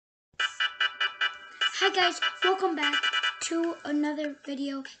Hi guys, welcome back to another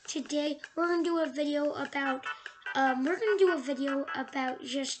video. Today we're gonna do a video about we're just gonna do a video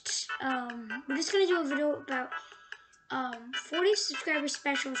about 40 subscribers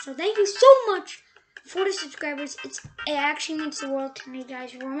special. So thank you so much, 40 subscribers. It actually means the world to me,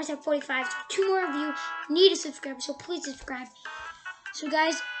 guys. We're almost at 45, so 2 more of you need to subscribe, so please subscribe. So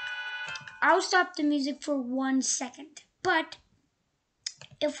guys, I'll stop the music for 1 second, but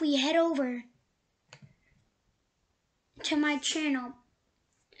if we head over to my channel,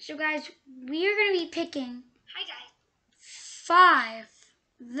 so guys, we are going to be picking 5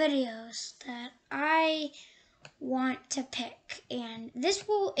 videos that I want to pick, and this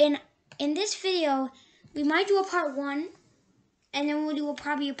will in this video we might do a part 1, and then we'll do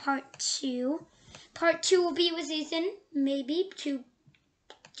probably a part 2. Part 2 will be with Ethan, maybe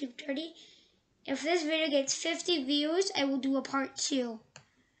 2:30. If this video gets 50 views, I will do a part 2.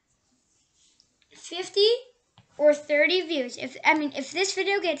 50 or 30 views. If this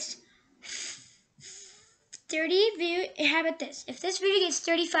video gets 30 views, how about this? If this video gets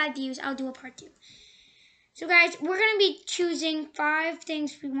 35 views, I'll do a part 2. So guys, we're going to be choosing 5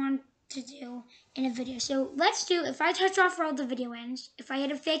 things we want to do in a video. So let's do, if I touch off where all the video ends, if I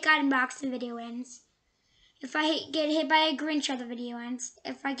hit a fake item box, the video ends. If I get hit by a green shell, the video ends.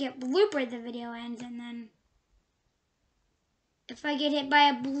 If I get blooper, the video ends. And then if I get hit by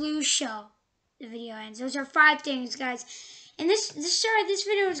a blue shell, the video ends. Those are 5 things, guys. And this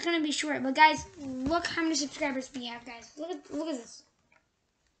video is gonna be short, but guys, look how many subscribers we have, guys. Look at this.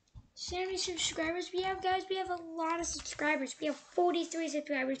 See how many subscribers we have, guys? We have a lot of subscribers. We have 43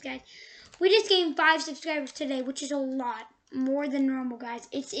 subscribers, guys. We just gained 5 subscribers today, which is a lot more than normal, guys.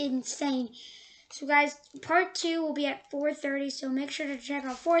 It's insane. So guys, part 2 will be at 4:30. So make sure to check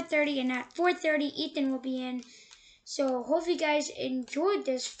out 4:30, and at 4:30, Ethan will be in. So hope you guys enjoyed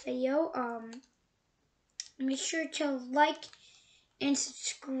this video. Make sure to like and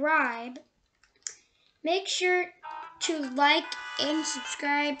subscribe. Make sure to like and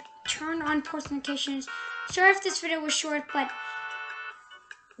subscribe. Turn on post notifications. Sorry if this video was short, but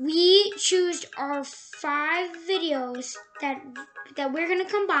we choose our 5 videos that we're gonna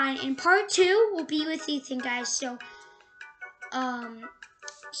combine, and part 2 will be with Ethan, guys. So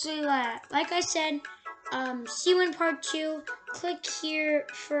like I said, see you in part 2. Click here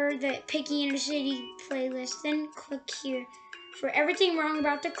for the Picky Inner City playlist, then click here for everything wrong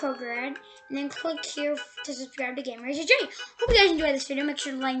about the Kroger ad, and then click here to subscribe to Game Racer Journey. Hope you guys enjoyed this video. Make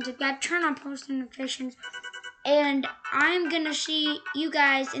sure to like and subscribe, turn on post notifications, and I'm gonna see you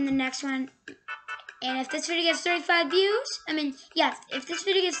guys in the next one. And if this video gets 35 views, if this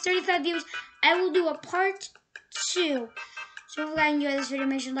video gets 35 views, I will do a part 2. So if you guys enjoyed this video,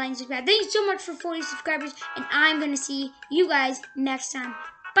 make sure to like and subscribe. Thank you so much for 40 subscribers, and I'm going to see you guys next time.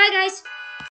 Bye, guys.